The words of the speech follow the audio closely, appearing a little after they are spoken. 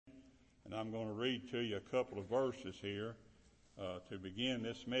And I'm going to read to you a couple of verses here to begin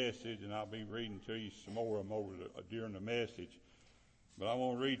this message, and I'll be reading to you some more of them during the message. But I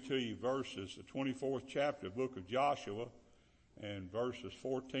want to read to you verses, the 24th chapter of the book of Joshua, and verses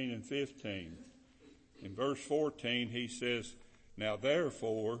 14 and 15. In verse 14, he says, "Now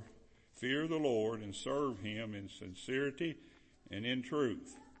therefore, fear the Lord and serve him in sincerity and in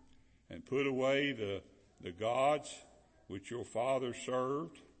truth, and put away the gods which your fathers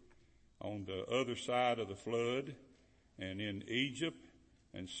served on the other side of the flood and in Egypt,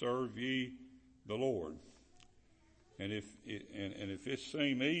 and serve ye the Lord. And if it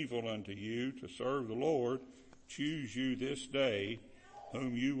seem evil unto you to serve the Lord, choose you this day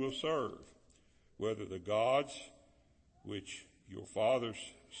whom you will serve, whether the gods which your fathers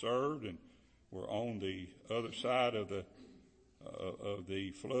served and were on the other side of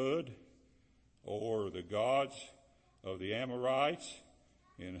the flood, or the gods of the Amorites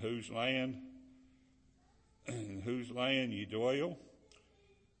in whose land ye dwell.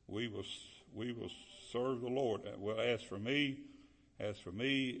 We will serve the Lord. Well, as for me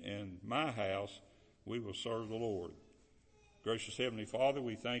and my house, we will serve the Lord." Gracious Heavenly Father,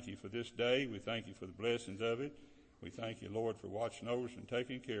 we thank you for this day. We thank you for the blessings of it. We thank you, Lord, for watching over us and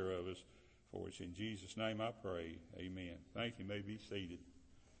taking care of us. For it's in Jesus' name I pray. Amen. Thank you. You may be seated.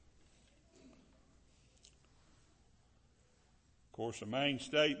 Of course, the main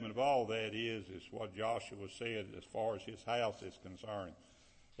statement of all that is what Joshua said as far as his house is concerned.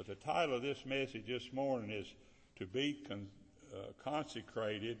 But the title of this message this morning is to be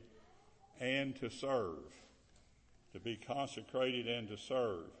consecrated and to serve. To be consecrated and to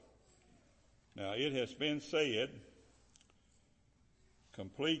serve. Now, it has been said,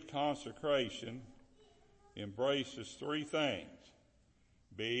 complete consecration embraces three things: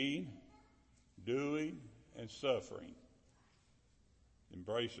 being, doing, and suffering.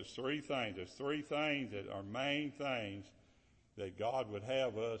 Embraces three things. There's three things that are main things that God would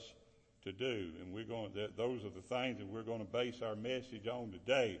have us to do, and those are the things that we're going to base our message on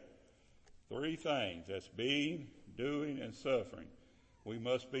today. Three things. That's being, doing, and suffering. We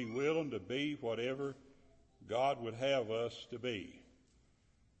must be willing to be whatever God would have us to be.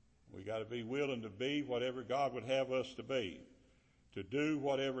 We got to be willing to be whatever God would have us to be. To do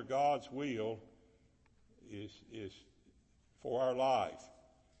whatever God's will is for our life.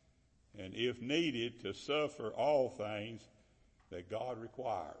 And if needed, to suffer all things that God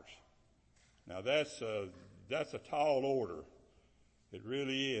requires. Now that's a tall order. It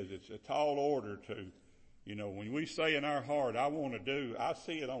really is. It's a tall order to, when we say in our heart, I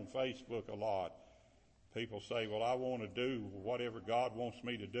see it on Facebook a lot. People say, well, I want to do whatever God wants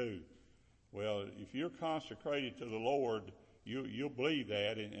me to do. Well, if you're consecrated to the Lord, you'll believe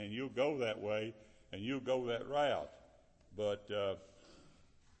that and you'll go that way and you'll go that route. But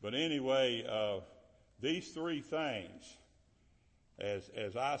anyway, these three things,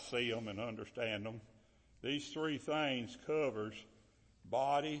 as I see them and understand them, these three things covers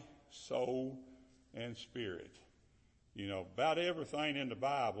body, soul, and spirit. About everything in the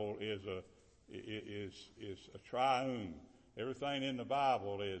Bible is a triune. Everything in the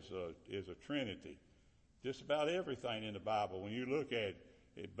Bible is a trinity. Just about everything in the Bible, when you look at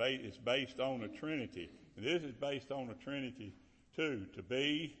it, it's based on a trinity. And this is based on a trinity too: to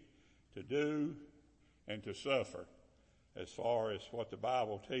be, to do, and to suffer, as far as what the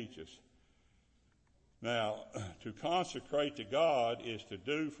Bible teaches. Now, to consecrate to God is to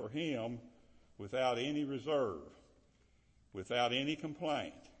do for Him without any reserve, without any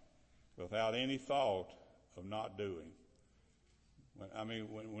complaint, without any thought of not doing.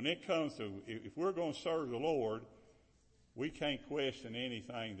 When it comes to, if we're going to serve the Lord, we can't question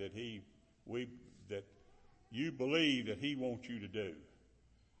anything that you believe that He wants you to do.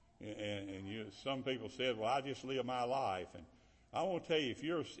 And some people said, well, I just live my life. And I want to tell you,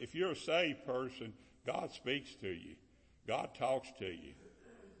 if you're a saved person, God speaks to you. God talks to you.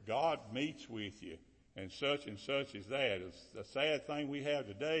 God meets with you. And such is that. The sad thing we have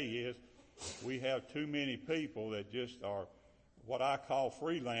today is we have too many people that just are what I call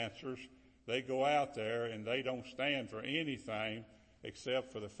freelancers. They go out there and they don't stand for anything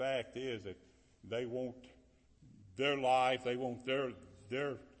except for the fact is that they want their life, they want their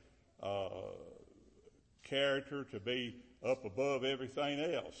character to be up above everything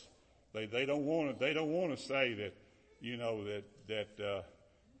else. They don't want to say that, that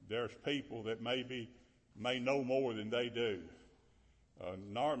there's people that may know more than they do.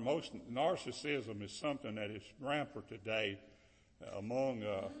 Most narcissism is something that is rampant today among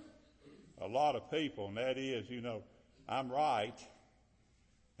a lot of people, and that is, I'm right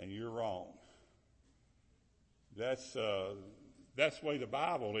and you're wrong. That's that's the way the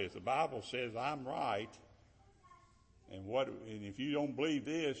Bible is. The Bible says I'm right, and if you don't believe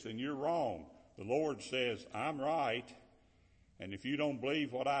this, then you're wrong. The Lord says I'm right, and if you don't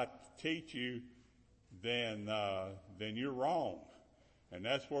believe what I teach you, then you're wrong. And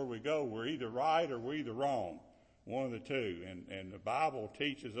that's where we go. We're either right or we're either wrong. One of the two. And the Bible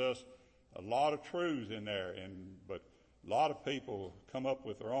teaches us a lot of truths in there, but a lot of people come up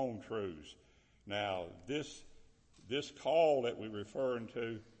with their own truths. Now, this call that we're referring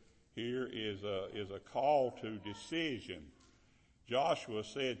to here is a call to decision. Joshua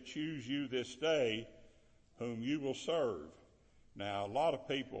said, "Choose you this day whom you will serve." Now, a lot of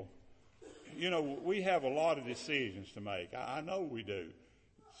people, we have a lot of decisions to make. I know we do.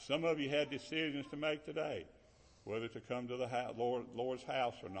 Some of you had decisions to make today, whether to come to the Lord's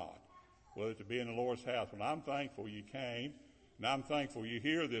house or not, whether to be in the Lord's house. And I'm thankful you came, and I'm thankful you're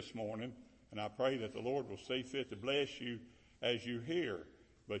here this morning, and I pray that the Lord will see fit to bless you as you're here.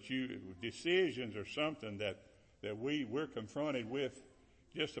 But decisions are something that we're confronted with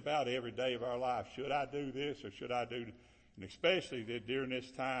just about every day of our life. Should I do this or should I do that? And especially during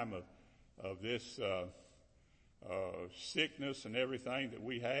this time of this sickness and everything that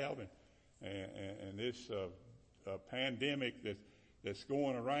we have, and this pandemic that's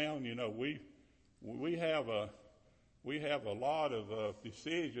going around. We have a lot of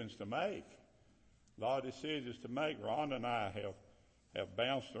decisions to make. A lot of decisions to make. Rhonda and I have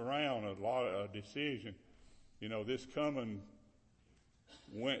bounced around a lot of decisions. This coming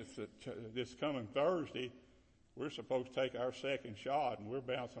Thursday, we're supposed to take our second shot, and we're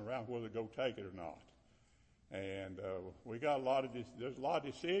bouncing around whether to go take it or not. And we got there's a lot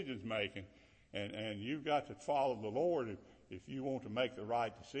of decisions making, and you've got to follow the Lord if you want to make the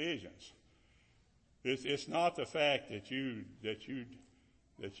right decisions. It's not the fact that you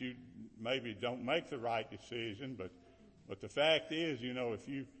maybe don't make the right decision, but the fact is,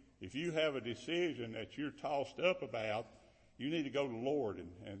 if you have a decision that you're tossed up about, you need to go to the Lord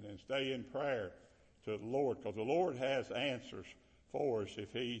and stay in prayer to the Lord, because the Lord has answers for us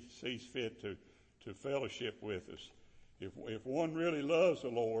if He sees fit to fellowship with us. If one really loves the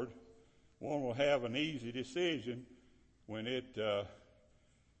Lord, one will have an easy decision when the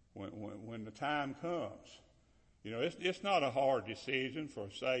time comes. It's not a hard decision for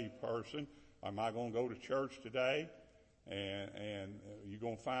a saved person. Am I going to go to church today? And you're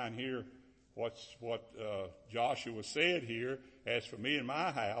going to find here what Joshua said here. As for me and my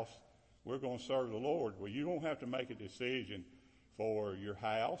house, we're going to serve the Lord. Well, you don't have to make a decision for your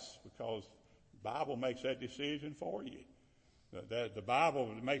house, because the Bible makes that decision for you. The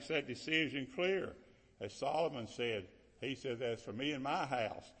Bible makes that decision clear. As Solomon said, he said, "As for me and my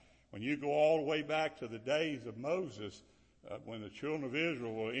house." When you go all the way back to the days of Moses, when the children of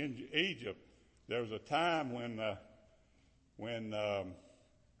Israel were in Egypt, there was a time when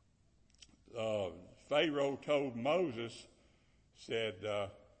Pharaoh told Moses, said,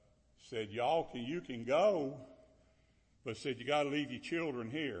 you can go, but said, you got to leave your children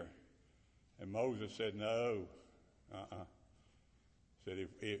here. And Moses said, no, Said,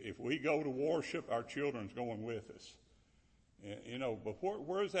 if we go to worship, our children's going with us. But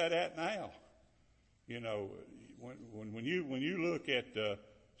where's that at now? When you look at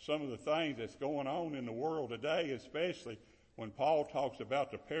some of the things that's going on in the world today, especially when Paul talks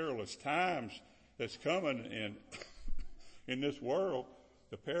about the perilous times that's coming in this world,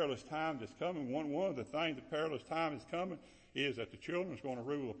 the perilous time that's coming, one of the things the perilous time is coming is that the children's going to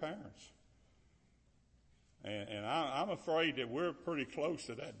rule the parents. And I'm afraid that we're pretty close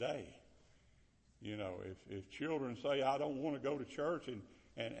to that day. If children say, I don't want to go to church, and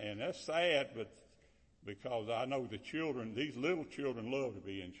that's sad, but because I know these little children love to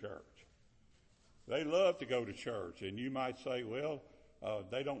be in church. They love to go to church. And you might say, well,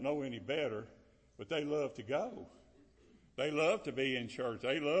 they don't know any better, but they love to go. They love to be in church.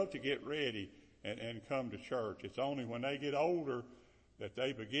 They love to get ready and come to church. It's only when they get older that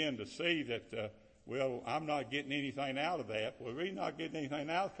they begin to see that, I'm not getting anything out of that. Well, you're not getting anything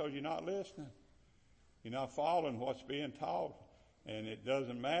out because you're not listening. You're not following what's being taught, and it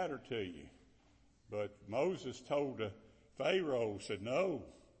doesn't matter to you. But Moses told Pharaoh, said, no.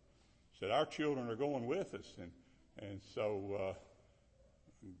 Said, our children are going with us. And so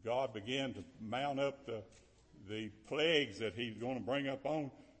God began to mount up the plagues that he's going to bring up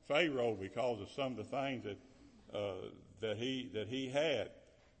on Pharaoh because of some of the things that he had.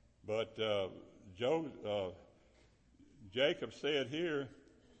 But Jacob said here,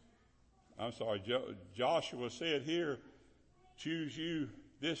 Joshua said here, choose you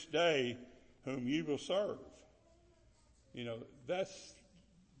this day whom you will serve.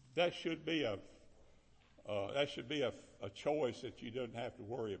 That should be That should be a choice that you don't have to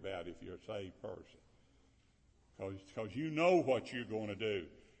worry about if you're a saved person. Because you know what you're going to do.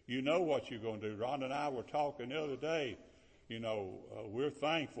 You know what you're going to do. Ron and I were talking the other day. We're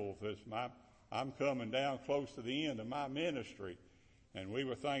thankful that I'm coming down close to the end of my ministry. And we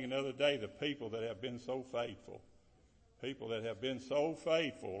were thinking the other day the people that have been so faithful. People that have been so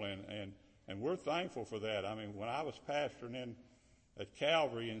faithful. And we're thankful for that. I mean, when I was pastoring at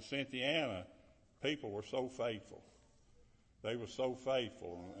Calvary in Cynthiana, people were so faithful. They were so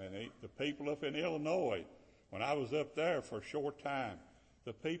faithful. And the people up in Illinois, when I was up there for a short time,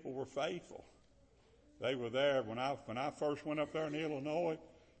 the people were faithful. They were there. When I first went up there in Illinois,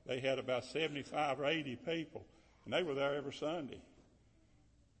 they had about 75 or 80 people. And they were there every Sunday.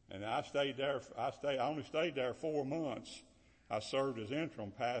 And I stayed there. I only stayed there 4 months. I served as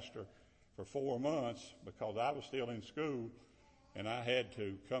interim pastor for 4 months because I was still in school, and I had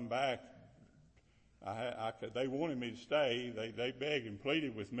to come back. They wanted me to stay. They begged and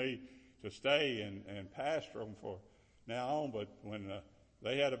pleaded with me to stay and pastor them for now on. But when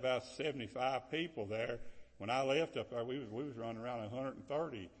they had about 75 people there, when I left up there, we was running around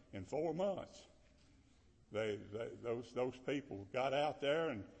 130 in 4 months. Those people got out there,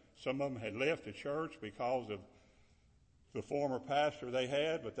 and some of them had left the church because of the former pastor they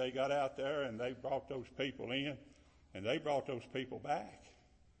had, but they got out there and they brought those people in, and they brought those people back.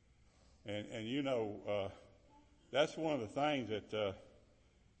 And that's one of the things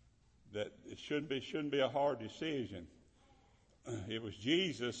that it shouldn't be a hard decision. It was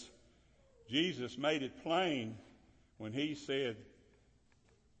Jesus. Jesus made it plain when he said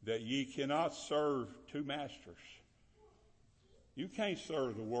that ye cannot serve two masters. You can't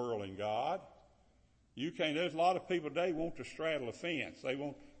serve the world and God. You can't. There's a lot of people today want to straddle a fence. They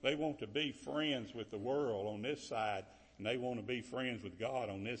want to be friends with the world on this side, and they want to be friends with God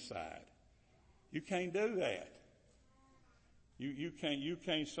on this side. You can't do that. You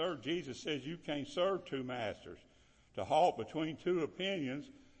can't serve. Jesus says you can't serve two masters. To halt between two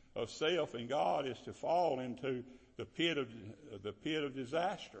opinions of self and God is to fall into the pit of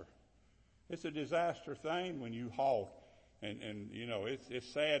disaster. It's a disaster thing when you halt. And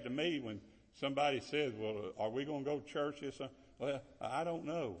it's sad to me when somebody says, well, are we going to go to church this? Well, I don't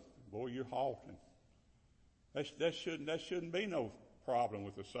know. Boy, you're halting. That shouldn't be no problem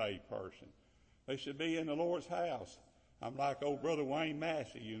with a saved person. They should be in the Lord's house. I'm like old Brother Wayne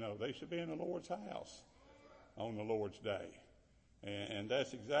Massey, they should be in the Lord's house on the Lord's day. And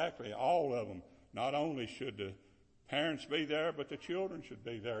that's exactly all of them. Not only should the parents be there, but the children should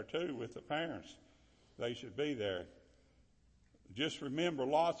be there too with the parents. They should be there. Just remember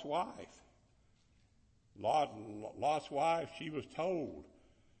Lot's wife. Lot's wife, she was told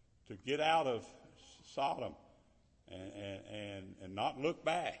to get out of Sodom and not look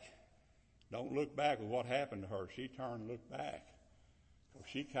back. Don't look back at what happened to her. She turned and looked back.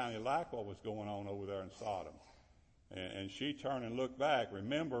 She kind of liked what was going on over there in Sodom. And she turned and looked back.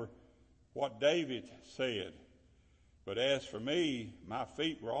 Remember what David said. But as for me, my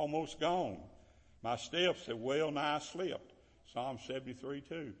feet were almost gone. My steps had well nigh slipped. Psalm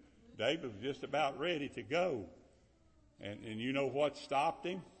 73:2. David was just about ready to go. And you know what stopped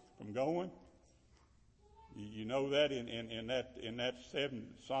him from going? You know that in that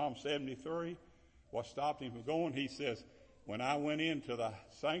Psalm 73, what stopped him from going? He says, when I went into the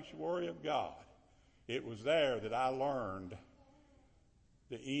sanctuary of God, it was there that I learned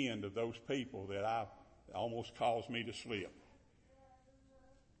the end of those people that almost caused me to slip.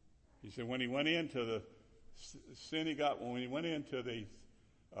 He said when he went into the synagogue, when he went into the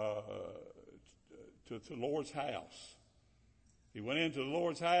to Lord's house, he went into the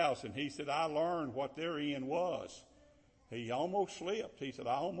Lord's house and he said, I learned what their end was. He almost slipped. He said,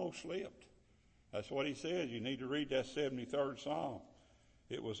 I almost slipped. That's what he said. You need to read that 73rd Psalm.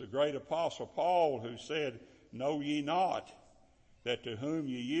 It was the great apostle Paul who said, know ye not that to whom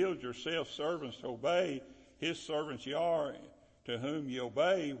ye yield yourselves servants to obey, his servants ye are, to whom ye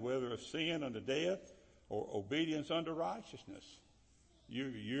obey, whether of sin unto death or obedience unto righteousness.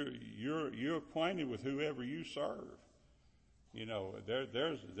 You're acquainted with whoever you serve.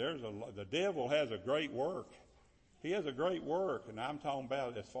 The devil has a great work. He has a great work, and I'm talking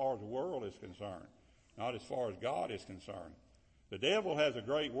about as far as the world is concerned, not as far as God is concerned. The devil has a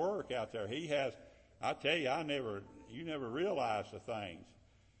great work out there. He has, I tell you, you never realize the things.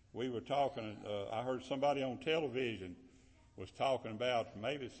 We were talking, I heard somebody on television was talking about,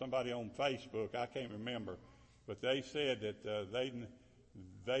 maybe somebody on Facebook, I can't remember, but they said that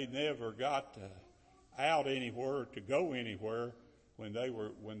they never got out anywhere to go anywhere when they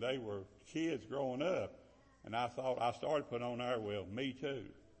were kids growing up. And I started putting on there, well, me too.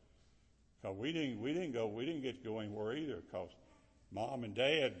 Cause we didn't get to go anywhere either. Cause mom and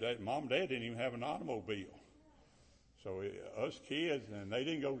dad didn't even have an automobile. So us kids, and they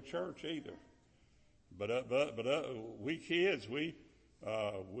didn't go to church either. But we kids, we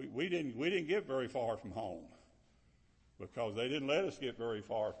didn't get very far from home, because they didn't let us get very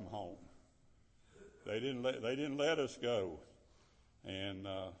far from home. They didn't let us go. And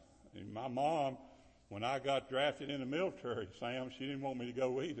my mom, when I got drafted in the military, Sam, she didn't want me to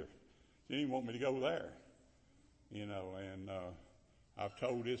go either. She didn't want me to go there, and I've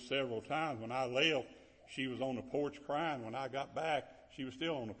told this several times. When I left, she was on the porch crying. When I got back, she was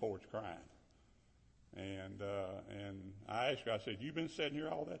still on the porch crying. And I asked her, I said, "You been sitting here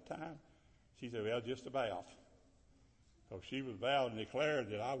all that time?" She said, "Well, just about." So she was vowed and declared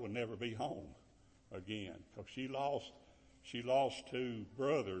that I would never be home again. So she lost two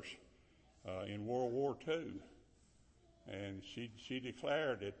brothers in World War II. And she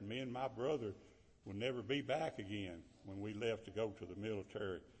declared that me and my brother would never be back again when we left to go to the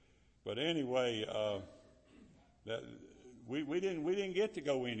military. But anyway, we didn't get to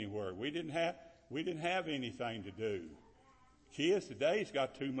go anywhere. We didn't have anything to do. Kids today's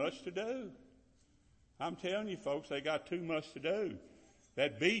got too much to do. I'm telling you, folks, they got too much to do.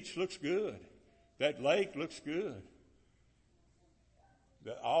 That beach looks good. That lake looks good.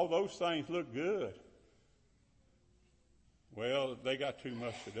 All those things look good. Well, they got too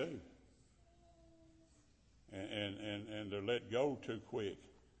much to do. And they're let go too quick.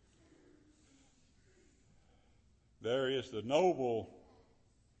 There is the noble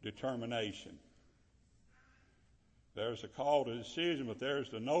determination. There's a call to decision, but there's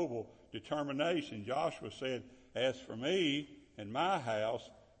the noble determination. Joshua said, "As for me and my house,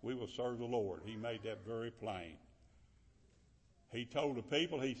 we will serve the Lord." He made that very plain. He told the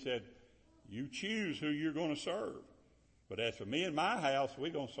people, he said, "You choose who you're going to serve. But as for me and my house,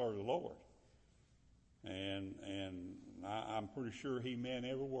 we're going to serve the Lord." And I'm pretty sure he meant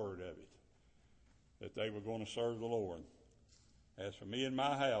every word of it, that they were going to serve the Lord. As for me and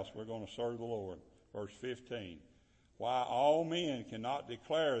my house, we're going to serve the Lord. Verse 15. Why all men cannot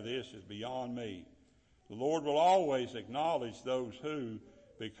declare this is beyond me. The Lord will always acknowledge those who,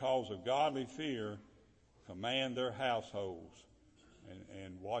 because of godly fear, command their households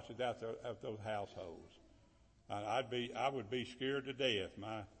and watch it out those households. I would be scared to death.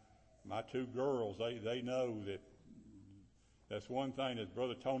 My two girls, they know that's one thing that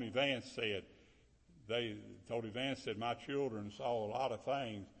Brother Tony Vance said. Tony Vance said, "My children saw a lot of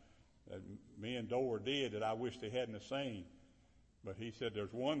things that me and Dora did that I wish they hadn't have seen." But he said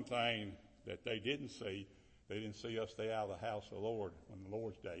there's one thing that they didn't see. They didn't see us stay out of the house of the Lord when the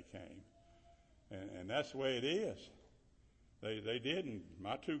Lord's Day came. And that's the way it is. They didn't.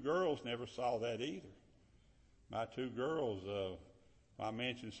 My two girls never saw that either. My two girls, I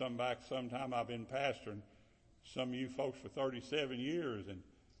mentioned sometime I've been pastoring some of you folks for 37 years, and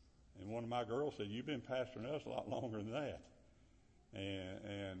one of my girls said, "You've been pastoring us a lot longer than that."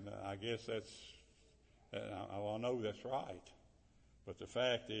 And I guess I know that's right. But the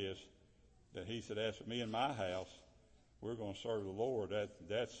fact is that he said, "As for me and my house, we're going to serve the Lord."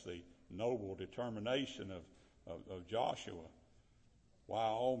 That's the noble determination of Joshua. Why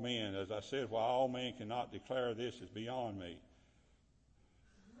all men, as I said, why all men cannot declare this is beyond me.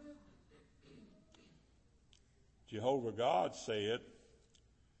 Jehovah God said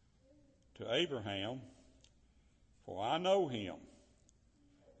to Abraham, "For I know him,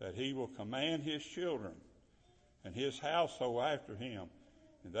 that he will command his children and his household after him,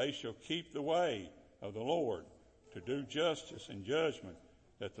 and they shall keep the way of the Lord to do justice and judgment,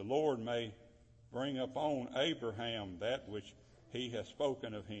 that the Lord may bring upon Abraham that which he has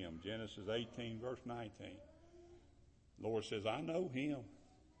spoken of him." Genesis 18, verse 19. The Lord says, "I know him.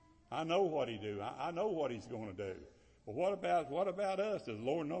 I know what he do. I know what he's going to do." Well, what about us? Does the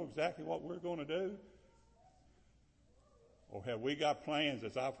Lord know exactly what we're going to do? Or have we got plans,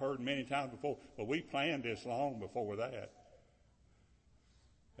 as I've heard many times before, but we planned this long before that.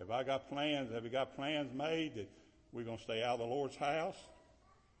 Have we got plans made that we're going to stay out of the Lord's house?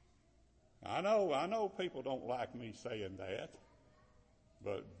 I know people don't like me saying that.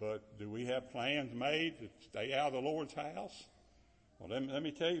 But do we have plans made to stay out of the Lord's house? Well, let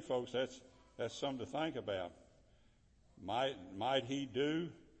me tell you, folks, that's something to think about. Might he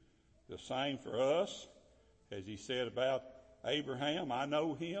do the same for us, as he said about Abraham? I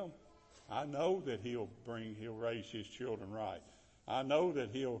know him. I know that he'll raise his children right. I know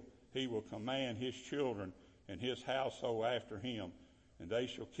that he will command his children and his household after him, and they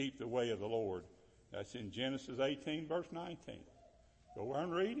shall keep the way of the Lord. That's in Genesis 18, verse 19. Go over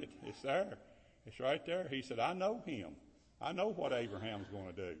and read it. It's there. It's right there. He said, "I know him. I know what Abraham's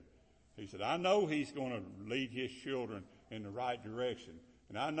going to do." He said, I know he's going to lead his children in the right direction.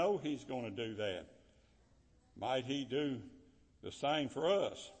 And I know he's going to do that. Might he do the same for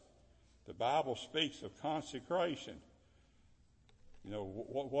us? The Bible speaks of consecration. You know,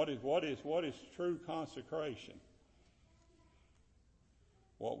 what is true consecration?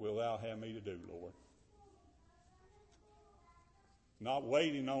 What wilt thou have me to do, Lord? Not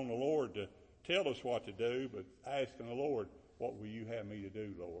waiting on the Lord to tell us what to do, but asking the Lord, what will you have me to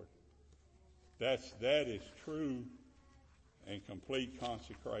do, Lord? That is true and complete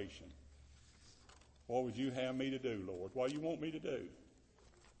consecration. What would you have me to do, Lord? What do you want me to do?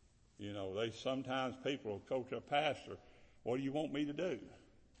 You know, sometimes people will go to a pastor, what do you want me to do?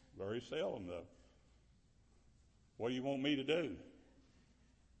 Very seldom, though. What do you want me to do?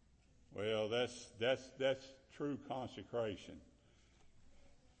 Well, that's true consecration.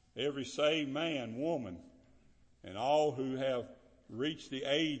 Every saved man, woman, and all who have reached the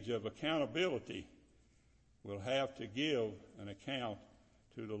age of accountability will have to give an account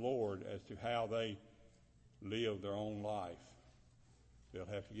to the Lord as to how they live their own life. They'll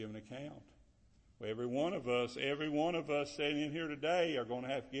have to give an account. Every one of us sitting in here today are going to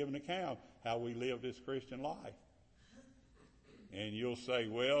have to give an account how we live this Christian life. And you'll say,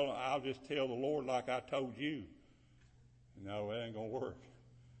 well, I'll just tell the Lord like I told you. No, that ain't going to work.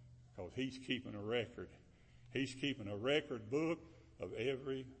 Because he's keeping a record. He's keeping a record book of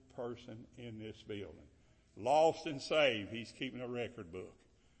every person in this building. Lost and saved, he's keeping a record book.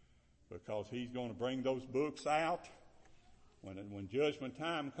 Because he's going to bring those books out when judgment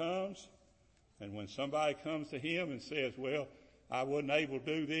time comes. And when somebody comes to him and says, well, I wasn't able to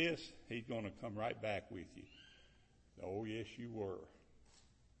do this, he's going to come right back with you. Oh, yes, you were.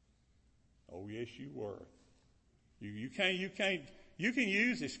 Oh, yes, you were. You can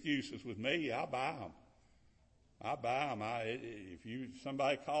use excuses with me. I'll buy them. If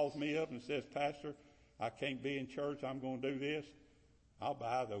somebody calls me up and says, Pastor, I can't be in church, I'm going to do this, I'll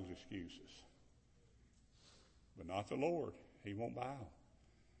buy those excuses. But not the Lord. He won't buy them.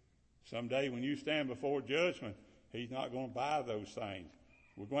 Someday when you stand before judgment, he's not going to buy those things.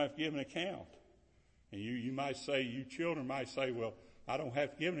 We're going to have to give an account. And you might say, you children might say, well, I don't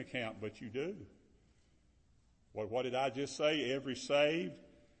have to give an account, but you do. What did I just say? Every saved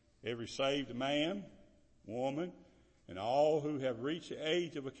man, woman, and all who have reached the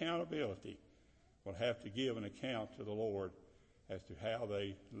age of accountability will have to give an account to the Lord as to how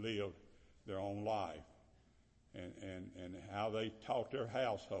they lived their own life and how they taught their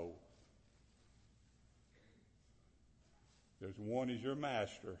household. There's one is your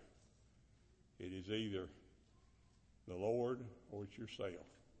master. It is either the Lord or it's yourself.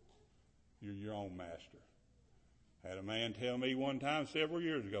 You're your own master. I had a man tell me one time several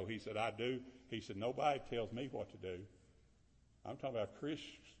years ago, he said, I do. He said, nobody tells me what to do. I'm talking about a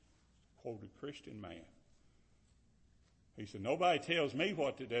quoted Christian man. He said, nobody tells me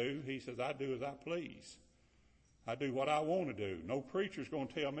what to do. He says, I do as I please. I do what I want to do. No preacher's going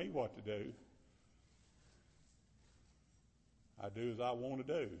to tell me what to do. I do as I want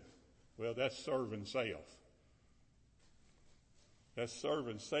to do. Well, that's serving self. That's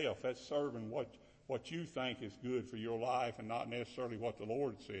serving self. That's serving what you think is good for your life and not necessarily what the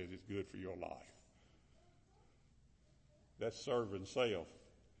Lord says is good for your life. That's serving self.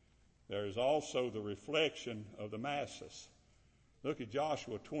 There is also the reflection of the masses. Look at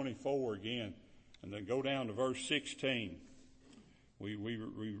Joshua 24 again and then go down to verse 16. We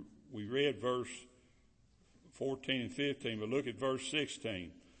read verse 14 and 15, but look at verse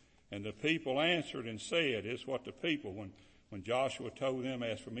 16. And the people answered and said, it's what the people, when Joshua told them,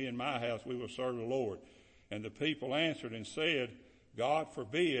 as for me and my house, we will serve the Lord. And the people answered and said, God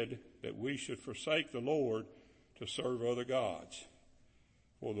forbid that we should forsake the Lord to serve other gods.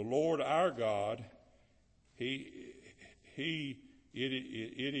 For the Lord our God, it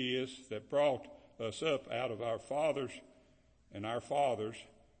is that brought us up out of our fathers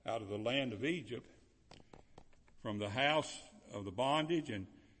out of the land of Egypt, from the house of the bondage, and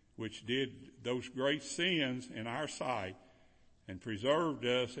which did those great sins in our sight, and preserved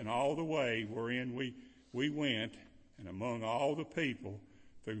us in all the way wherein we went, and among all the people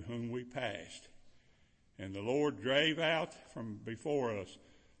through whom we passed. And the Lord drave out from before us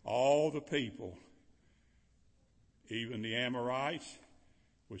all the people, even the Amorites,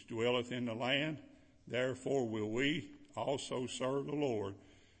 which dwelleth in the land. Therefore will we also serve the Lord,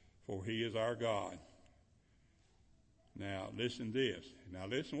 for he is our God. Now listen this. Now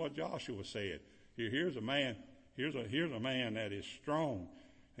listen what Joshua said. Here's a man that is strong.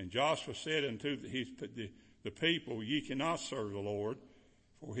 And Joshua said unto the people, ye cannot serve the Lord,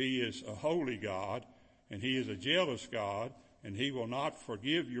 for he is a holy God, and he is a jealous God, and he will not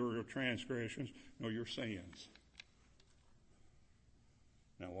forgive your transgressions nor your sins.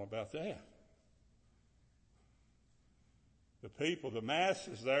 Now, what about that? The people, the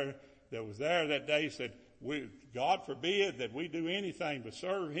masses there that was there that day said, God forbid that we do anything but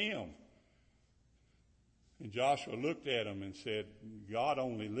serve him. And Joshua looked at them and said, God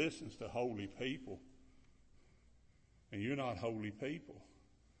only listens to holy people. And you're not holy people.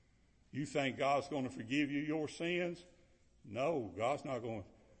 You think God's going to forgive you your sins? No, God's not going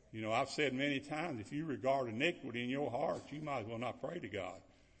to. I've said many times, if you regard iniquity in your heart, you might as well not pray to God.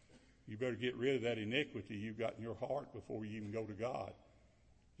 You better get rid of that iniquity you've got in your heart before you even go to God.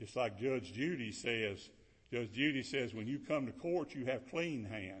 Just like Judge Judy says, when you come to court, you have clean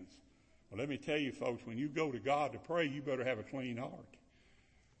hands. Well, let me tell you, folks, when you go to God to pray, you better have a clean heart.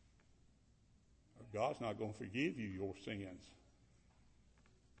 God's not going to forgive you your sins.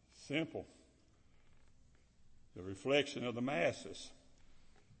 Simple. The reflection of the masses.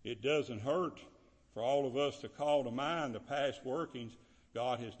 It doesn't hurt for all of us to call to mind the past workings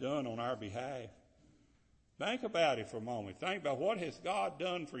God has done on our behalf. Think about it for a moment. Think about what has God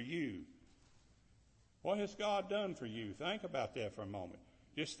done for you. What has God done for you? Think about that for a moment.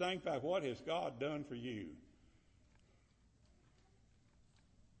 Just think about what has God done for you.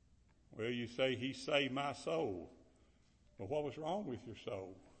 Well, you say, he saved my soul. But what was wrong with your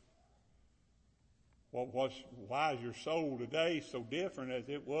soul? Why is your soul today so different as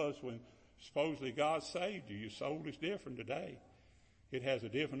it was when supposedly God saved you? Your soul is different today. It has a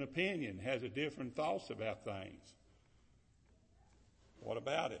different opinion, has a different thoughts about things. What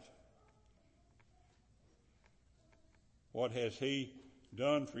about it? What has he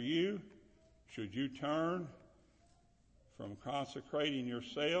done for you? Should you turn from consecrating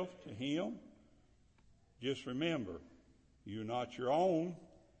yourself to him? Just remember, you're not your own,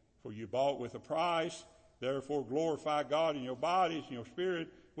 for you bought with a price. Therefore glorify God in your bodies and your spirit,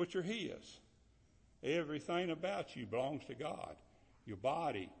 which are his. Everything about you belongs to God. Your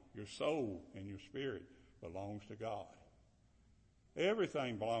body, your soul, and your spirit belongs to God.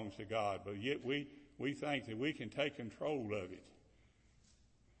 Everything belongs to God, but yet we think that we can take control of it.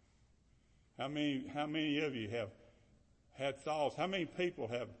 How many of you have had thoughts? How many people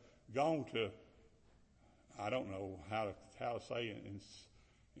have gone to, I don't know how to say it,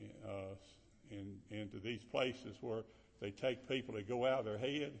 into these places where they take people that go out of their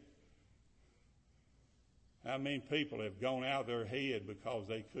head? How many people have gone out of their head because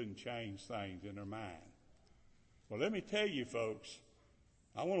they couldn't change things in their mind? Well, let me tell you, folks,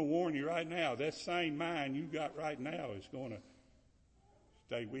 I want to warn you right now, that same mind you got right now is going to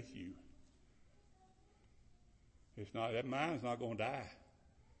stay with you. That mind's not going to die.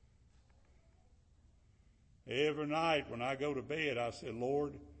 Every night when I go to bed, I say,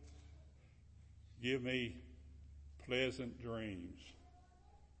 Lord, give me pleasant dreams.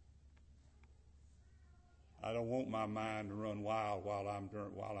 I don't want my mind to run wild while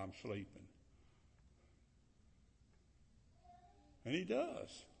I'm sleeping. And he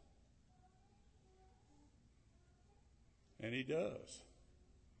does. And he does.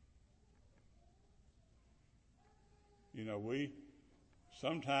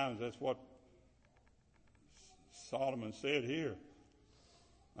 Sometimes that's what Solomon said here.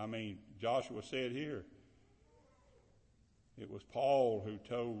 Joshua said here. It was Paul who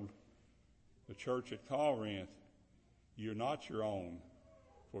told the church at Corinth, you're not your own,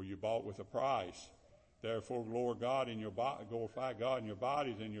 for you bought with a price. Therefore glorify God in your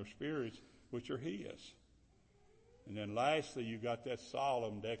bodies and your spirits, which are his. And then lastly, you got that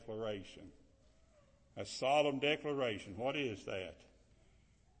solemn declaration. A solemn declaration. What is that?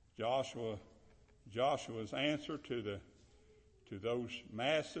 Joshua's answer to those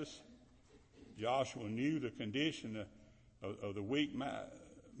masses. Joshua knew the condition of the weak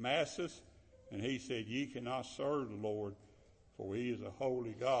masses, and he said, ye cannot serve the Lord, for he is a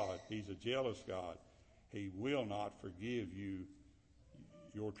holy God. He's a jealous God. He will not forgive you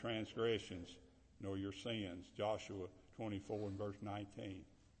your transgressions nor your sins. Joshua 24 and verse 19.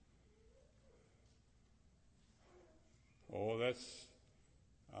 Oh, that's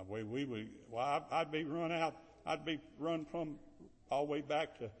I'd be run from all the way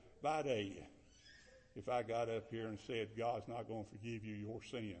back to Vidalia if I got up here and said, God's not going to forgive you your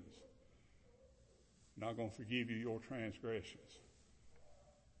sins, not going to forgive you your transgressions.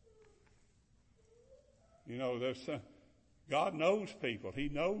 God knows people. He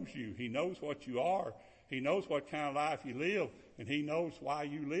knows you. He knows what you are. He knows what kind of life you live, and he knows why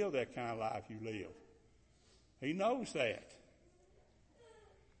you live that kind of life you live. He knows that.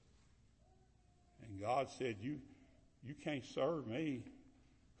 And God said, you can't serve me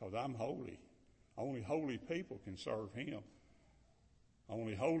because I'm holy. Only holy people can serve him.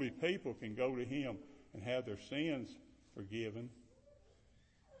 Only holy people can go to him and have their sins forgiven.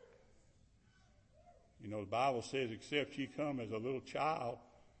 You know, the Bible says, except you come as a little child,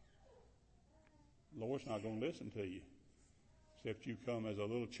 the Lord's not going to listen to you. Except you come as a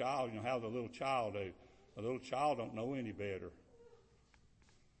little child. You know, how's a little child do? A little child don't know any better.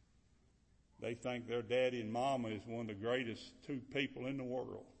 They think their daddy and mama is one of the greatest two people in the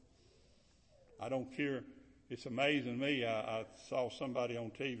world. I don't care. It's amazing to me. I saw somebody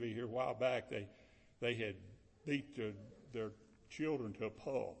on TV here a while back. They had beat their children to a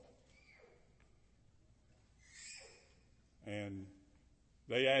pulp. And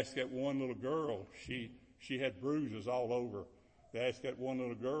they asked that one little girl, she had bruises all over. They asked that one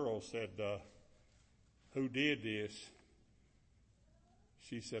little girl, said, who did this?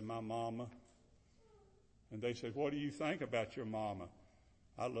 She said, my mama. And they said, what do you think about your mama?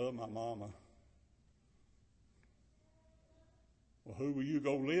 I love my mama. Well, who will you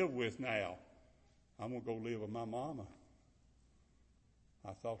go live with now? I'm going to go live with my mama.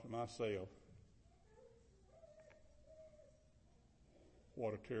 I thought to myself,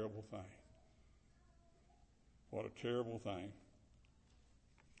 what a terrible thing. What a terrible thing.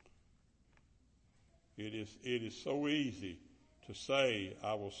 It is so easy to say,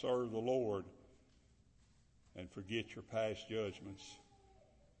 I will serve the Lord and forget your past judgments.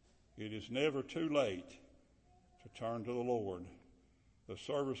 It is never too late to turn to the Lord. The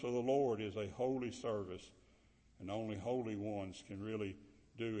service of the Lord is a holy service, and only holy ones can really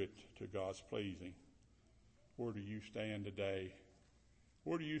do it to God's pleasing. Where do you stand today?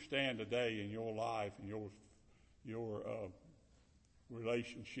 Where do you stand today in your life and your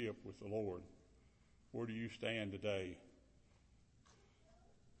relationship with the Lord? Where do you stand today?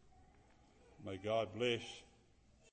 May God bless